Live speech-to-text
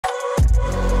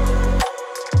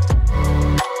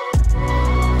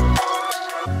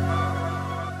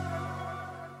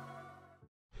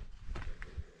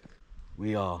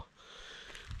are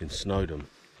in Snowdonia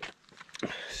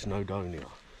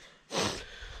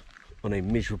on a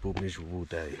miserable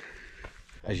day.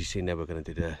 As you've seen there, we're going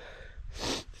to do the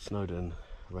Snowdon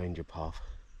Ranger Path.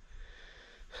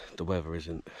 The weather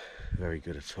isn't very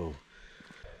good at all.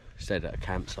 Stayed at a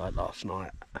campsite last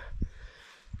night.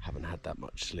 Haven't had that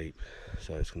much sleep,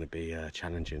 so it's going to be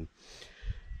challenging.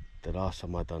 The last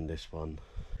time I done this one,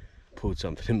 pulled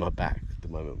something in my back the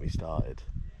moment we started,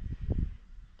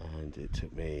 and it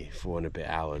took me 4 and a bit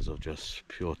hours of just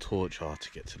pure torture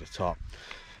to get to the top.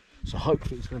 So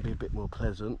hopefully it's going to be a bit more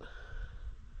pleasant.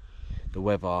 The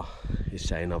weather is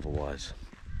saying otherwise,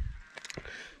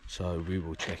 so we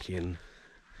will check in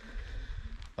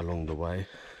along the way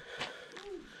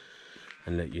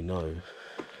and let you know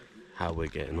how we're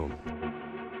getting on.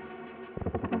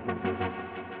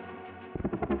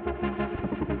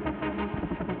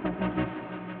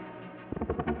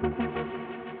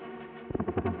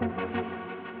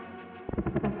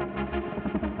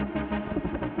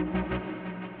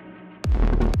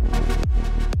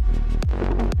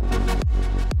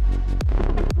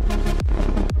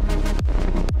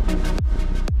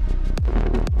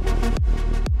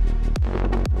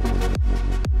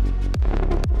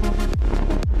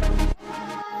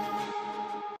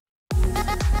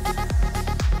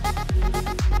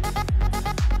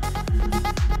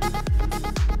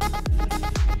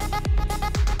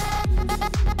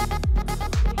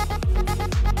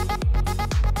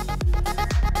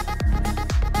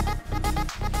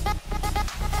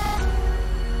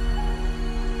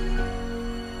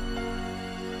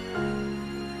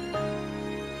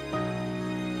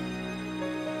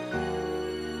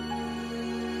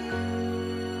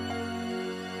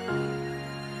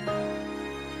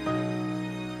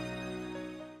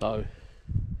 So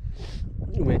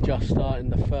we're just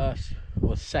starting the first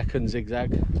or second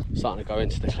zigzag, starting to go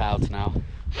into the clouds now.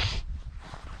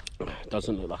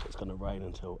 Doesn't look like it's going to rain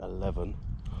until 11.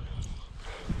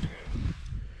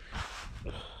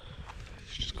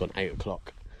 It's just gone 8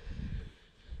 o'clock.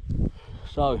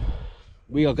 So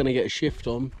we are going to get a shift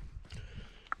on,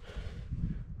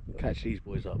 catch these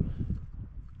boys up.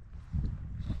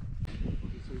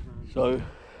 So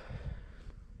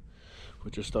we're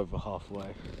just over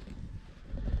halfway,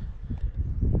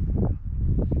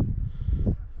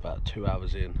 about 2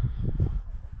 hours in.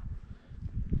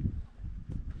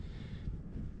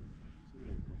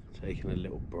 Taking a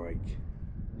little break.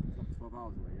 12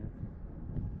 hours away,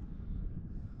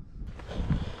 yeah?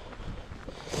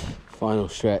 Final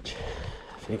stretch,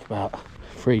 I think about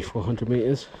 300-400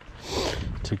 meters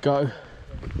to go.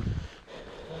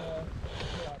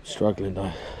 Struggling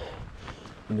though,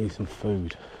 I need some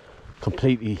food.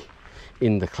 Completely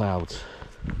in the clouds.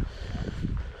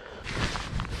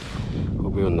 What are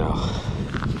we on now?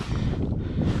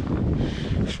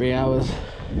 3 hours.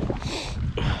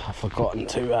 I've forgotten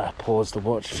to pause the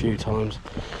watch a few times.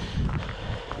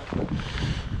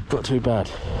 Not too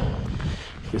bad.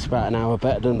 It's about an hour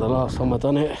better than the last time I've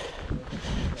done it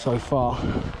so far.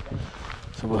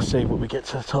 So we'll see what we get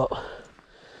to the top.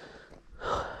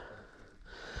 But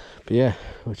yeah,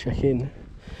 we'll check in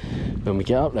when we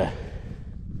get up there.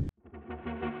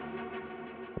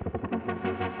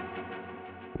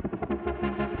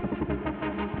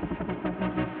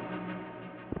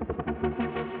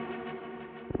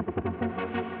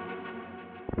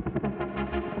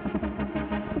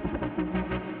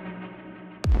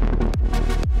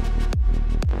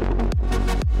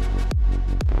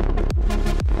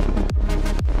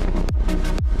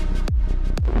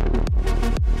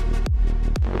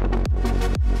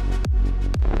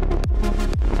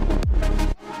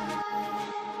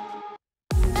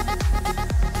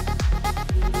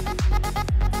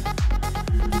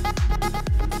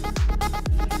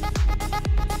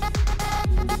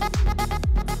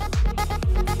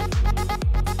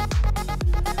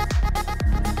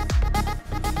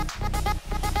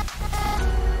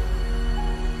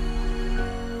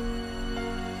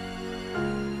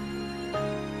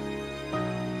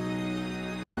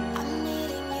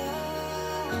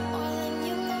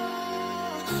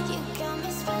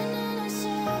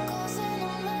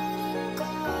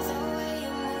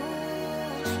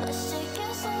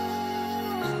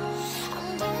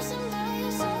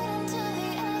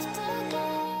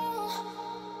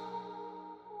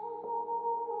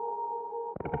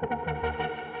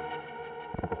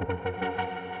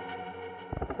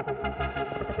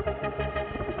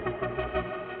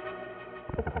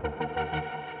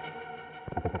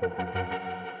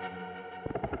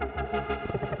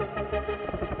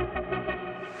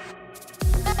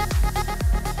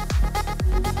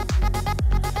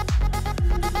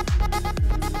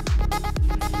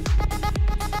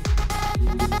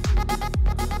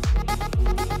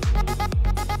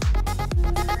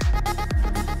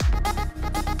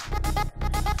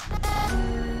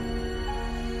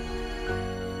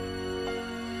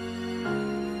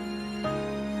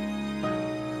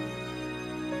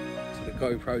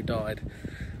 GoPro died.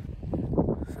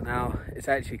 So now it's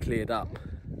actually cleared up.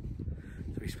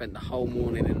 So we spent the whole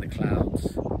morning in the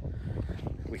clouds.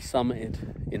 We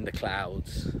summited in the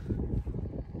clouds.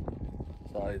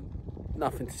 So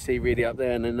nothing to see really up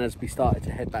there, and then as we started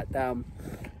to head back down,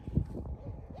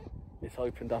 it's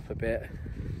opened up a bit.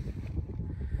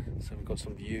 So we've got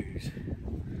some views.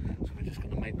 So we're just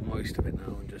going to make the most of it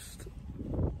now and just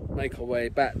make our way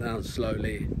back down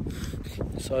slowly.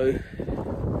 So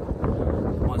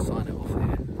I might sign it off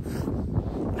here.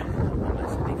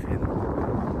 Unless anything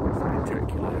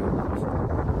spectacular happens.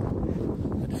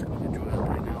 We're just going to enjoy our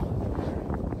day now.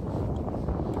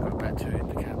 Go back to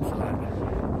the campsite.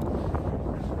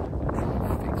 Try and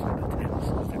fix all the tents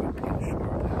because they were being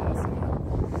short there last night.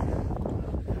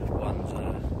 One's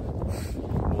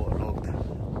waterlogged,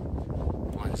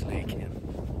 mine's leaking.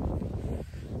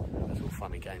 It's all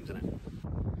fun and games, isn't it?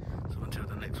 So until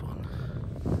the next one.